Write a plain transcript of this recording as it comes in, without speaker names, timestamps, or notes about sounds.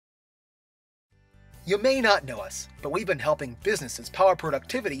You may not know us, but we've been helping businesses power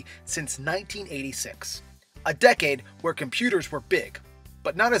productivity since 1986. A decade where computers were big,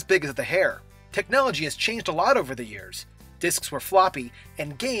 but not as big as the hair. Technology has changed a lot over the years. Discs were floppy,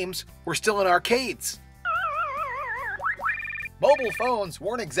 and games were still in arcades. Mobile phones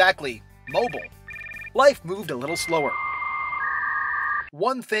weren't exactly mobile. Life moved a little slower.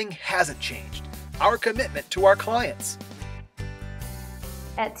 One thing hasn't changed: our commitment to our clients.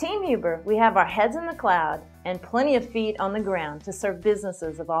 At Team Huber, we have our heads in the cloud and plenty of feet on the ground to serve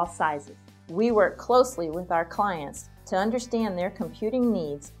businesses of all sizes. We work closely with our clients to understand their computing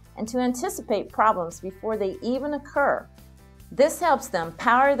needs and to anticipate problems before they even occur. This helps them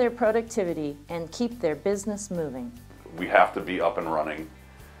power their productivity and keep their business moving. We have to be up and running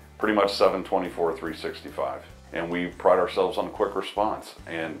pretty much 7/24/365, and we pride ourselves on quick response.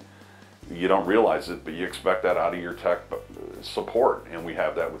 And you don't realize it, but you expect that out of your tech support, and we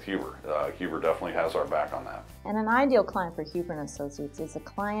have that with Huber. Huber definitely has our back on that. And an ideal client for Huber & Associates is a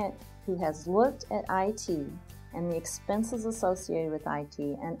client who has looked at IT and the expenses associated with IT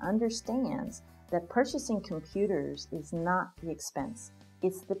and understands that purchasing computers is not the expense.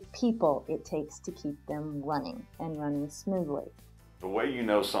 It's the people it takes to keep them running and running smoothly. The way you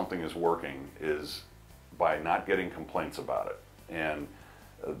know something is working is by not getting complaints about it. And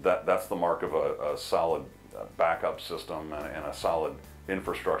that's the mark of a solid backup system and a solid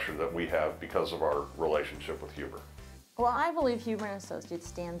infrastructure that we have because of our relationship with Huber. Well, I believe Huber & Associates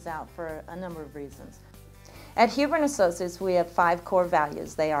stands out for a number of reasons. At Huber & Associates, we have 5 core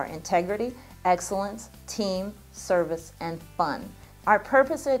values. They are integrity, excellence, team, service, and fun. Our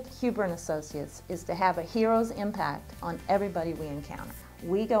purpose at Huber & Associates is to have a hero's impact on everybody we encounter.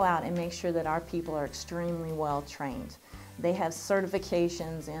 We go out and make sure that our people are extremely well trained. They have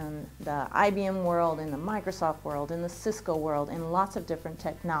certifications in the IBM world, in the Microsoft world, in the Cisco world, in lots of different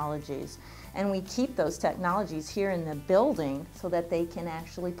technologies. And we keep those technologies here in the building so that they can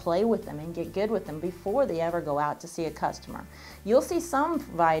actually play with them and get good with them before they ever go out to see a customer. You'll see some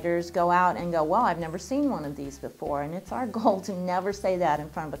providers go out and go, well, I've never seen one of these before. And it's our goal to never say that in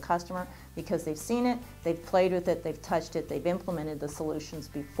front of a customer, because they've seen it, they've played with it, they've touched it, they've implemented the solutions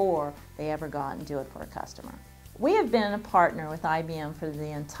before they ever go out and do it for a customer. We have been a partner with IBM for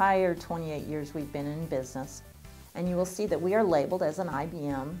the entire 28 years we've been in business, and you will see that we are labeled as an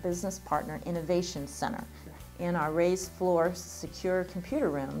IBM Business Partner Innovation Center. In our raised floor secure computer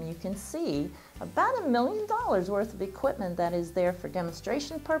room, you can see about $1 million worth of equipment that is there for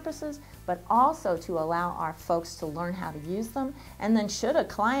demonstration purposes, but also to allow our folks to learn how to use them. And then should a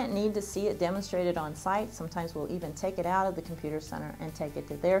client need to see it demonstrated on site, sometimes we'll even take it out of the computer center and take it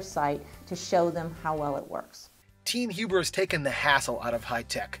to their site to show them how well it works. Team Huber has taken the hassle out of high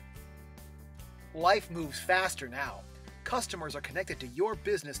tech. Life moves faster now. Customers are connected to your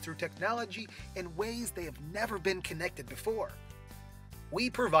business through technology in ways they have never been connected before. We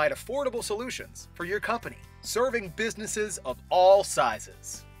provide affordable solutions for your company, serving businesses of all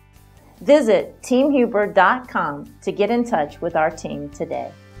sizes. Visit teamhuber.com to get in touch with our team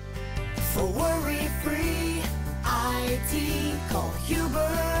today. For worry-free IT.